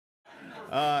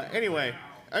Anyway,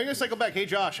 I'm gonna cycle back. Hey,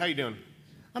 Josh, how you doing?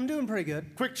 I'm doing pretty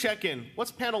good. Quick check-in.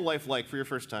 What's panel life like for your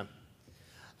first time?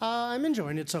 I'm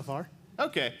enjoying it so far.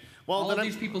 Okay. Well, all of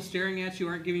these people staring at you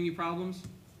aren't giving you problems?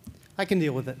 I can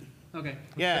deal with it. Okay.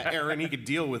 Yeah, Aaron, he could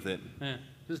deal with it. Yeah,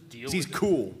 just deal with He's it.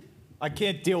 cool. I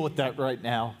can't deal with that right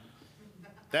now.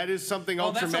 That is something Oh,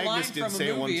 Ultra that's a line Magnus did from a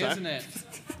say one movie, time. isn't it?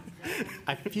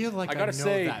 I feel like I gotta know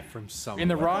say, that from somewhere. in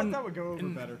the Ron, That would go over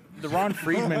better. the Ron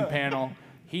Friedman panel,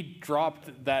 he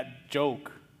dropped that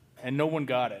joke, and no one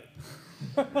got it.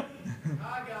 I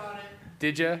got it.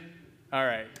 Did you? All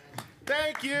right.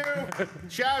 Thank you.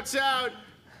 Shouts out.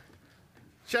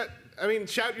 Shout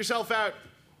yourself out.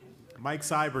 Mike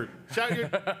Seibert. Shout your.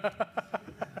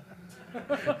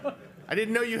 I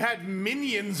didn't know you had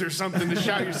minions or something to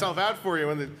shout yourself out for you.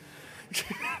 When the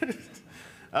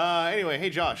anyway, hey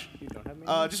Josh.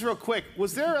 Just real quick,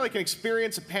 was there like an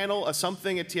experience, a panel, a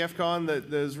something at TFcon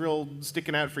that is real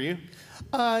sticking out for you?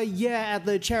 Yeah, at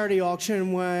the charity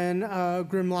auction when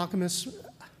Grimlockamus,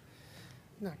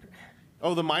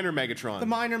 Oh, the minor Megatron. the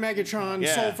minor Megatron,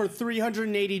 Yeah. sold for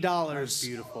 $380.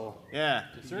 Beautiful. Yeah.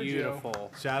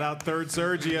 Beautiful. Shout out Third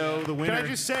Sergio, the winner. Can I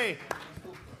just say,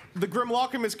 the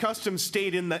Grimlockamus custom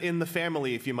stayed in the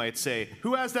family, if you might say.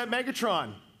 Who has that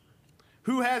Megatron?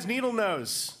 Who has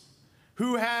Needlenose?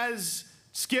 Who has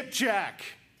Skipjack?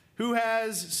 Who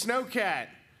has Snowcat?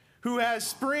 Who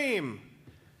has Spreem?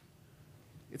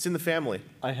 It's in the family.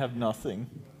 I have nothing.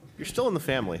 You're still in the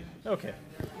family. Okay.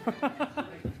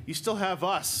 You still have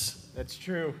us. That's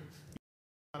true.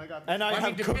 And And I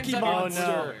have depends Cookie on your Monster.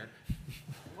 story.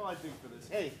 What do I do for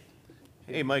this?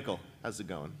 Hey, Michael. How's it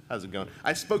going? How's it going?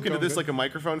 I spoke into this like a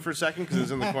microphone for a second because it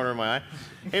was in the corner of my eye.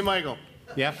 Hey, Michael.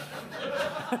 Yeah.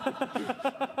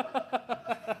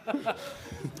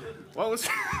 What was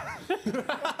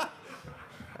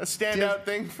a standout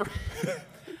thing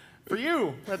for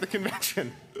you at the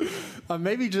convention?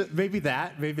 Maybe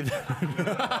that.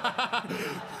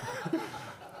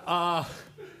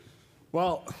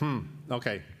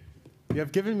 Okay. You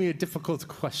have given me a difficult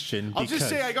question. I'll just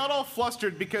say I got all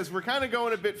flustered because we're kind of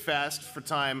going a bit fast for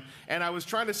time, and I was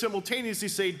trying to simultaneously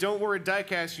say, "Don't worry,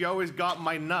 Diecast, you always got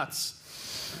my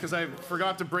nuts," because I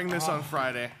forgot to bring this on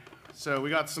Friday. So we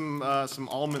got some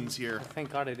almonds here.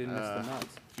 Thank God I didn't miss the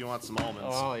nuts. If you want some almonds.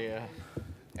 Oh, yeah.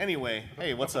 Anyway,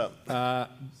 hey, what's up?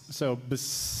 So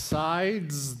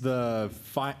besides the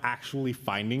actually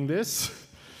finding this,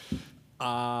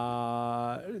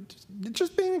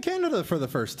 just being in Canada for the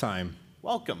first time.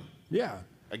 Welcome. Yeah.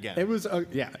 Again. It was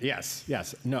yes.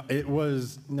 No,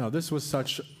 this was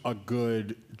such a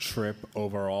good trip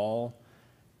overall,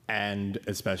 and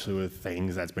especially with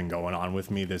things that's been going on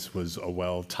with me, this was a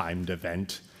well-timed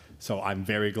event. So I'm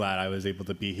very glad I was able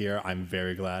to be here. I'm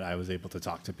very glad I was able to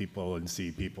talk to people and see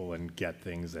people and get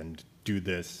things and do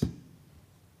this.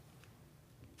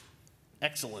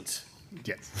 Excellent.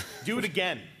 Yes. Do it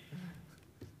again.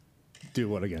 Do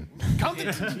what again? Come to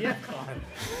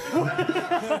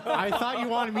I thought you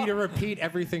wanted me to repeat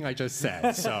everything I just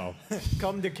said, so.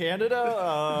 Come to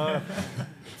Canada?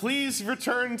 Please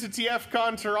return to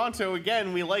TFcon Toronto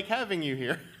again. We like having you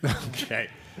here. Okay.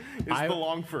 Is the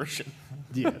long version.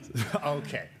 Yes.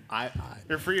 Okay.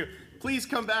 Here for you. Please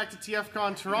come back to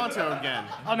TFcon Toronto again.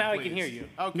 Oh, now I Please. can hear you.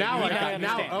 Okay. Now you I got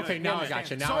understand. now. Okay, now I got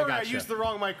you. Now Sorry, I got I you. used the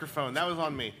wrong microphone. That was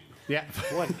on me. Yeah.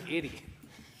 What an idiot.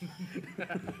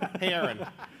 Hey, Aaron.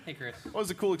 Hey, Chris. What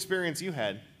was a cool experience you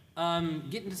had?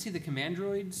 Getting to see the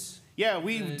Commandroids. Yeah,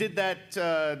 we did that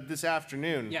this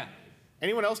afternoon. Yeah.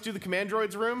 Anyone else do the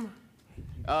Commandroids room?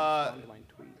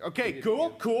 Okay,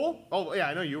 cool. Oh, yeah,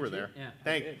 I know you were there. Yeah.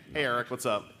 Hey, Eric, what's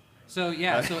up? So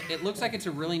so it looks like it's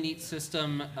a really neat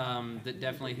system that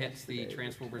definitely hits the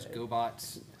Transformers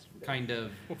GoBots kind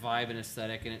of vibe and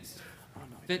aesthetic, and it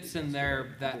fits in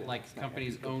that like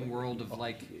company's own world of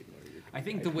like. I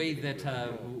think the way that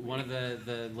one of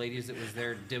the ladies that was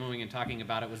there demoing and talking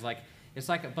about it was like it's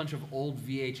like a bunch of old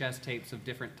VHS tapes of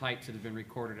different types that have been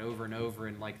recorded over and over,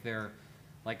 and like their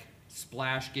like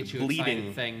splash get you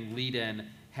excited thing lead in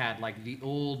had like the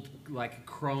old like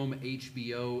chrome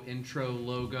HBO intro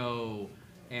logo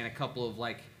and a couple of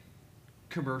like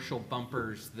commercial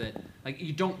bumpers that like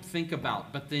you don't think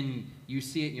about, but then you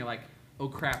see it and you're like, oh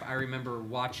crap, I remember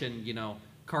watching,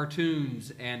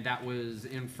 cartoons and that was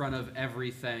in front of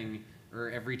everything or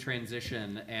every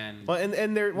transition, and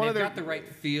they've got the right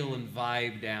feel and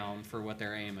vibe down for what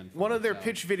they're aiming for. One of their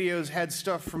pitch videos had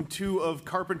stuff from 2 of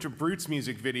Carpenter Brute's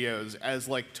music videos as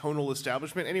like tonal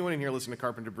establishment. Anyone in here listen to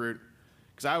Carpenter Brute?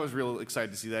 Because I was real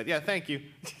excited to see that. Yeah, thank you.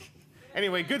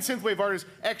 Anyway, good synthwave artists,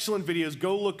 excellent videos.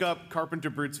 Go look up Carpenter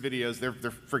Brute's videos. They're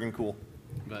friggin' cool.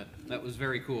 but that was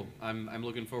very cool. I'm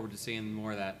looking forward to seeing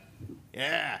more of that.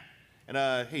 Yeah.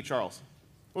 And hey, Charles,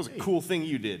 what was a cool thing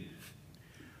you did?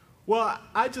 Well,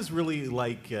 I just really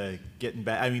like getting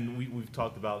back. I mean, we've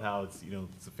talked about how it's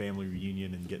it's a family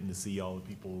reunion and getting to see all the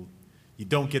people you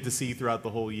don't get to see throughout the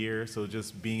whole year. So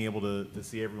just being able to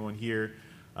see everyone here.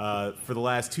 For the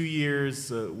last 2 years,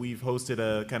 we've hosted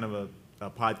a kind of a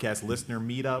podcast listener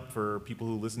meetup for people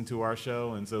who listen to our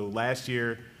show. And so last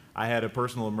year, I had a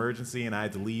personal emergency and I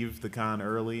had to leave the con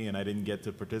early and I didn't get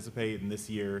to participate. And this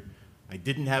year, I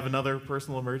didn't have another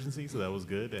personal emergency, so that was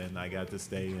good, and I got to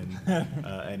stay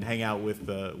and hang out with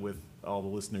all the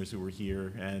listeners who were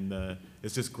here, and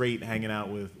it's just great hanging out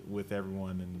with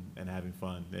everyone and having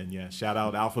fun. And yeah, shout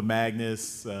out Alpha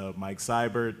Magnus, Mike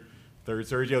Seibert, Third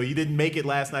Sergio. You didn't make it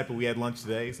last night, but we had lunch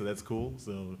today, so that's cool.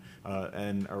 So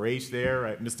and RH there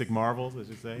at Mystic Marvels, I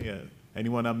should say.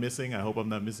 Anyone I'm missing? I hope I'm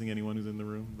not missing anyone who's in the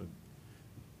room, but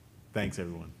thanks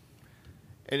everyone.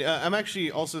 And I'm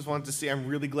actually also just wanted to say I'm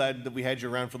really glad that we had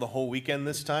you around for the whole weekend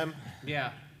this time.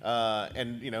 Yeah.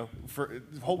 And for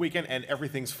the whole weekend, and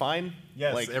everything's fine.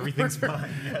 Yes, everything's fine.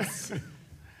 Yes.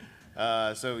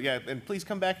 So yeah, and please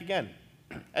come back again.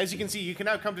 As you can see, you can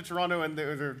now come to Toronto, and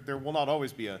there will not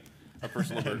always be a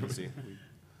personal emergency.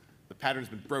 The pattern's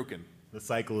been broken. The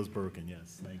cycle is broken.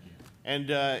 Yes, thank you.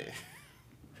 And I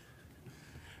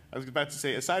was about to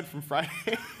say, aside from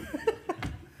Friday.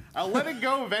 I'll let it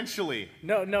go eventually.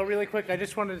 No, really quick. I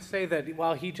just wanted to say that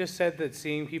while he just said that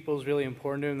seeing people is really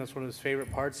important to him, that's one of his favorite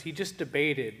parts, he just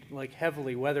debated, like,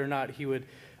 heavily whether or not he would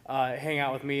hang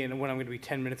out with me and when I'm going to be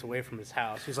 10 minutes away from his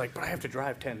house. He's like, but I have to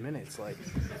drive 10 minutes. Like,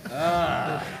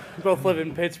 we both live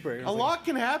in Pittsburgh. A lot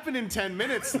can happen in 10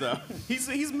 minutes, though. He's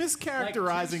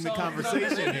mischaracterizing the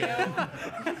conversation here.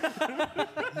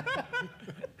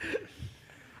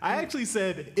 I actually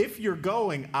said, if you're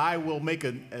going, I will make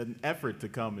an effort to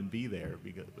come and be there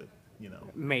because,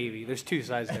 Maybe. There's two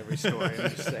sides to every story, I'm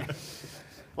just saying.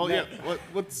 Well, yeah.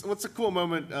 What's a cool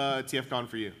moment TFcon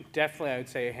for you? Definitely, I would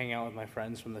say hang out with my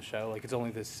friends from the show. Like, it's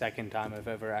only the second time I've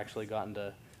ever actually gotten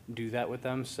to do that with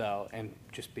them. So, and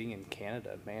just being in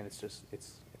Canada, man, it's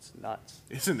nuts.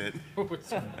 Isn't it?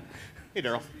 Hey,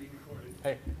 Daryl.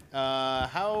 Hey.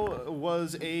 How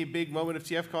was a big moment of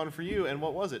TFcon for you, and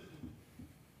what was it?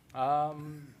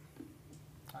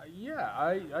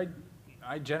 Yeah,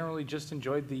 I generally just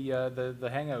enjoyed the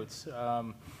hangouts.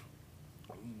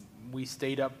 We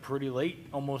stayed up pretty late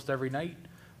almost every night.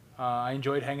 I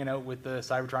enjoyed hanging out with the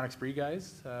Cybertronic Spree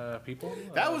guys, people.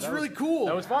 That was really cool.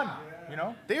 That was fun,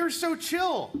 They were so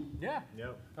chill. Yeah.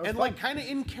 Yep. And like kind of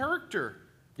in character.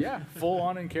 Yeah, full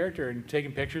on in character and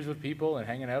taking pictures with people and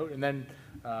hanging out. And then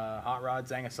Hot Rod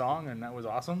sang a song and that was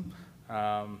awesome.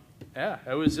 Yeah,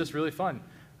 it was just really fun.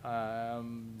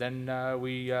 Then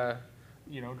we,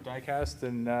 Diecast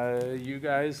and you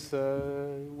guys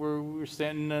were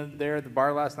standing there at the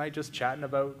bar last night just chatting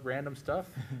about random stuff,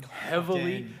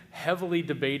 heavily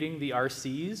debating the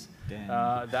RCs.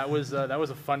 That was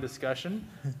a fun discussion.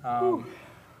 How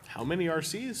many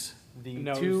RCs?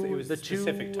 It was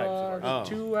specific types of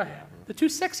the two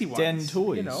sexy ones. Den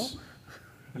Toys.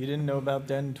 You didn't know about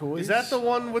Den Toys? Is that the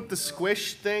one with the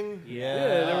squish thing?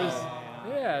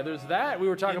 Yeah, there's that. We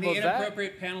were talking And about the that.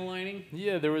 inappropriate panel lining.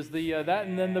 Yeah, there was the that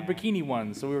and then the bikini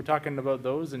ones. So we were talking about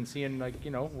those and seeing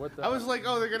what the. I was like,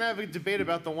 oh, they're gonna have a debate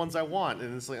about the ones I want,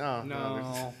 and it's like, oh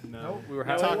No. We were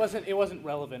No, having it wasn't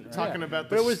relevant. Right? talking about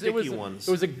but the sticky it ones.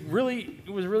 was a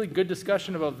really good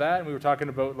discussion about that, and we were talking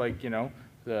about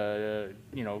the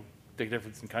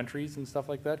difference in countries and stuff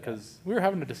like that because we were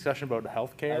having a discussion about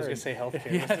healthcare. I was gonna say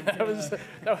healthcare. Yeah, that was a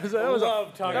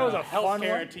fun one.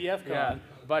 at TFcon. Yeah.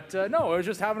 But no, it was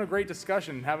just having a great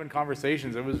discussion, having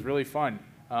conversations. It was really fun.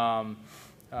 Yeah,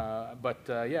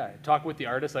 talking with the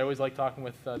artists. I always like talking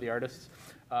with the artists.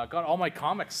 Got all my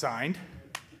comics signed.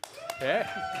 Yeah.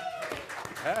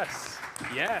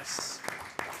 Yes.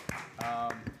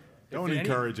 Don't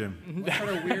encourage him. What sort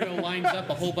of weirdo lines up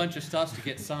a whole bunch of stuff to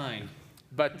get signed?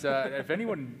 But if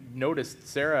anyone noticed,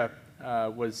 Sarah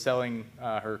was selling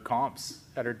her comps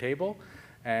at her table,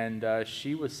 and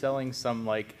she was selling some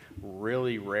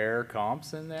really rare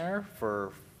comps in there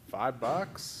for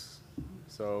 $5.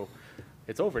 So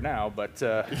it's over now, but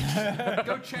Go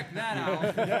check that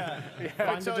out.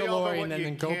 Find the DeLorean and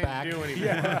then go back.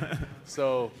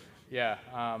 So yeah,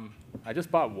 I just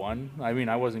bought one. I mean,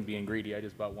 I wasn't being greedy. I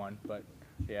just bought one, but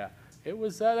yeah, it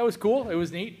was that was cool. It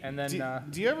was neat. And then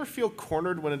Do you ever feel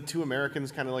cornered when two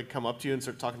Americans kind of come up to you and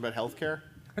start talking about healthcare?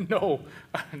 No.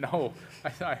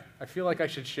 I feel like I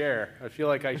should share. I feel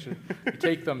like I should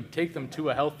take them to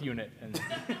a health unit and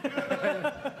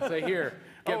say, here,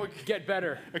 get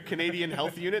better. A Canadian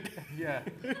health unit. Yeah.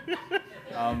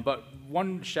 But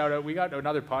one shout out, we got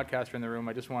another podcaster in the room.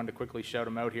 I just wanted to quickly shout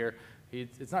him out here.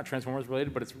 It's not Transformers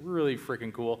related, but it's really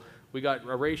freaking cool. We got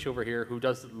a Raish over here who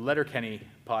does the Letterkenny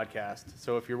podcast.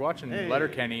 So if you're watching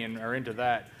Letterkenny and are into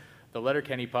that, the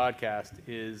Letterkenny podcast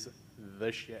is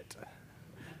the shit.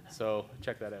 So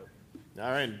check that out.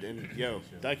 All right, and yo,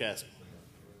 Diecast,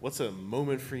 what's a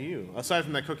moment for you aside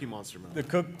from that Cookie Monster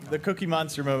moment? The Cookie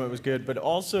Monster moment was good, but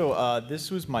also this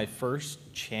was my first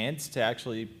chance to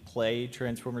actually play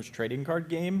Transformers trading card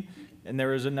game, and there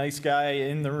was a nice guy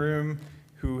in the room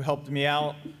who helped me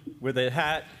out with a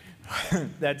hat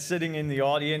that's sitting in the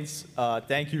audience.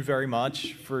 Thank you very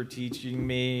much for teaching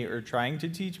me or trying to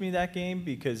teach me that game,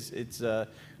 because it's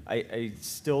I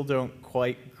still don't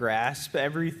quite grasp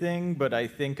everything, but I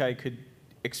think I could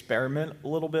experiment a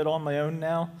little bit on my own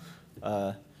now.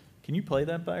 Can you play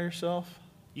that by yourself?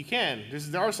 You can.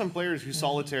 There are some players who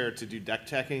solitaire to do deck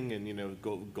teching and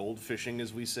gold fishing,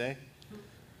 as we say.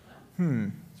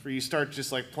 It's where you start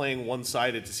just like playing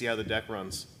one-sided to see how the deck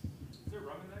runs. Is there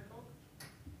rum in that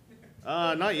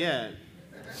Coke? Not yet.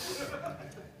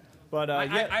 But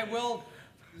yeah. I will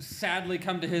sadly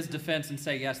come to his defense and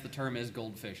say yes, the term is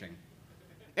gold fishing.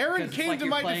 Aaron 'Cause it's came like to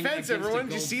you're my playing defense, against a everyone.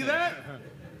 Did you see goldfish.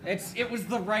 that? It was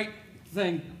the right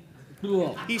thing.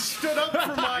 Ugh. He stood up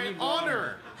for my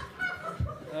honor.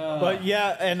 But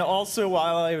yeah, and also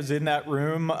while I was in that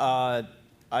room, I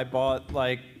bought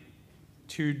like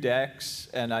 2 decks,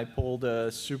 and I pulled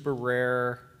a super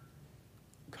rare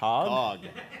cog. Cog.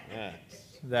 Yeah.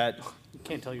 That You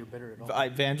can't tell you're bitter at all.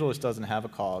 Vangelus doesn't have a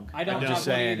cog. I don't I'm have just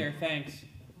one saying. either, thanks.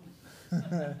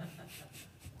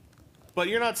 But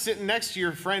you're not sitting next to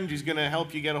your friend who's going to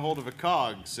help you get a hold of a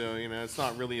cog, so, it's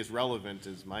not really as relevant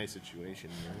as my situation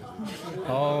here.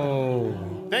 Oh.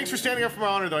 Thanks for standing up for my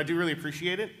honor, though. I do really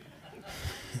appreciate it.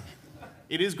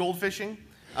 It is gold fishing.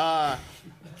 So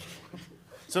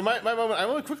my moment, I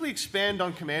want to quickly expand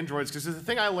on command droids, because there's a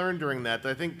thing I learned during that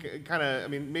I think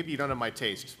maybe you don't have my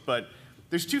taste, but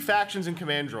there's 2 factions in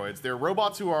command droids. There are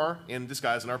robots who are in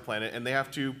disguise on our planet, and they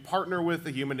have to partner with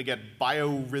a human to get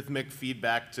biorhythmic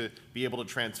feedback to be able to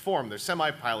transform. They're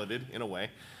semi-piloted, in a way.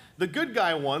 The good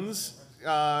guy ones,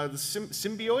 the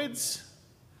symbioids?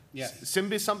 Yes.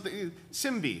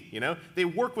 Symbi, they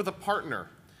work with a partner.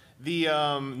 The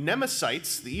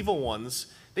Nemesites, the evil ones,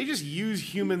 they just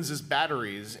use humans as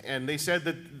batteries, and they said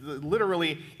that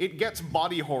literally it gets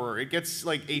body horror. It gets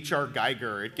like H.R.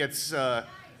 Geiger. It gets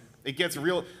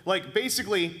real. Like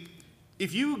basically,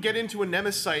 if you get into a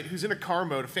Nemesite who's in a car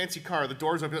mode, a fancy car, the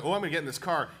doors open. Oh, I'm gonna get in this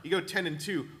car. You go 10 and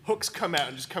 2. Hooks come out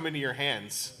and just come into your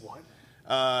hands. What?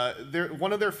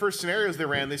 One of their first scenarios they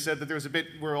ran, they said that there was a bit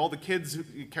where all the kids'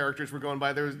 characters were going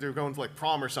by. They were going to like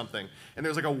prom or something, and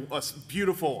there was like a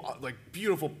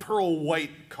beautiful pearl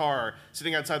white car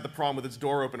sitting outside the prom with its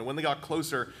door open. And when they got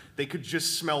closer, they could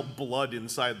just smell blood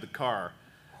inside the car.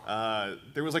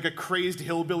 There was like a crazed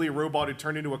hillbilly robot who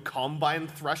turned into a combine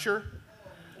thresher.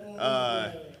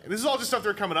 And this is all just stuff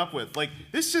they're coming up with. Like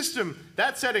this system,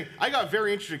 that setting, I got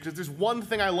very interested because there's one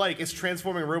thing I like, it's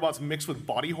transforming robots mixed with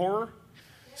body horror.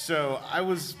 So I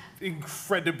was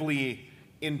incredibly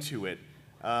into it.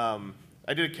 I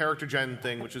did a character gen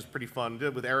thing, which was pretty fun. Did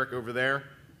it with Eric over there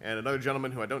and another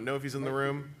gentleman who I don't know if he's in the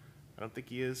room. I don't think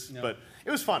he is, but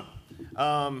it was fun.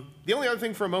 The only other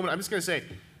thing for a moment, I'm just gonna say,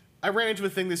 I ran into a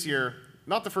thing this year,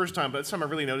 not the first time, but this time I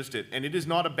really noticed it, and it is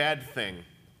not a bad thing.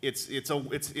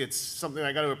 It's something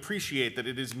I got to appreciate, that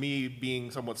it is me being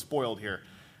somewhat spoiled here.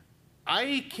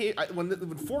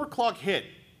 When 4 o'clock hit,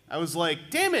 I was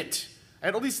like, damn it! I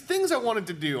had all these things I wanted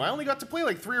to do. I only got to play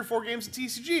like 3 or 4 games of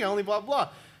TCG. I only blah blah.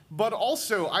 But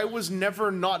also, I was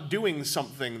never not doing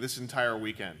something this entire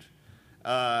weekend.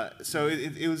 So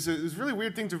it was a really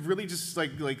weird thing to really just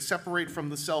like separate from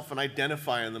the self and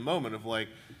identify in the moment of like,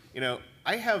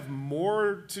 I have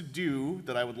more to do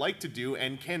that I would like to do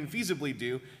and can feasibly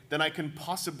do than I can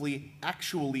possibly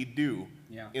actually do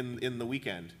in the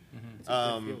weekend.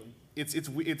 Mm-hmm.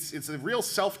 It's a real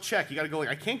self-check. You got to go like,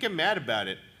 I can't get mad about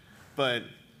it, but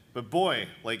boy,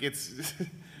 like it's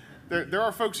there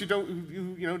are folks who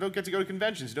don't get to go to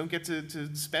conventions, who don't get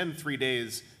to spend 3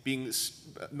 days being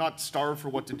not starved for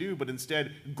what to do, but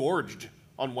instead gorged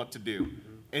on what to do,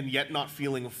 and yet not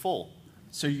feeling full.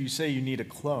 So you say you need a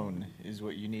clone, is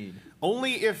what you need?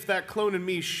 Only if that clone and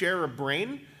me share a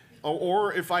brain,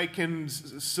 or if I can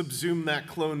subsume that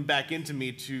clone back into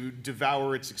me to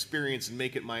devour its experience and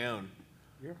make it my own.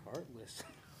 You're heartless.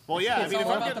 Well, yeah, It's I mean,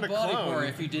 all if I'm about getting the a body clone, horror.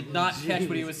 If you did not catch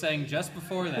what he was saying just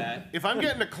before that. if I'm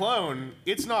getting a clone,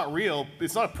 it's not real.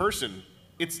 It's not a person.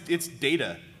 It's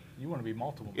data. You want to be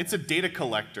multiple. It's a data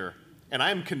collector. and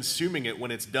I'm consuming it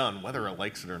when it's done, whether it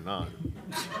likes it or not.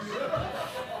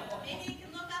 Maybe you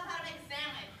can look up how to make a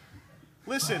sandwich.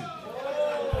 Listen,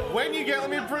 when you get, let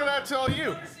me put it out to all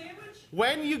you.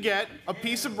 When you get a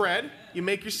piece of bread, you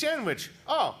make your sandwich.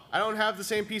 Oh, I don't have the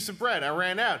same piece of bread. I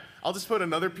ran out. I'll just put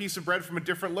another piece of bread from a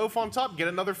different loaf on top, get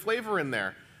another flavor in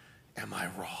there. Am I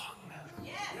wrong?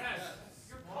 Yes.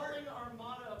 You're calling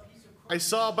Armada a piece of crap. I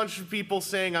saw a bunch of people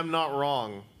saying I'm not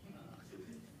wrong,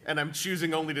 and I'm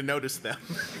choosing only to notice them.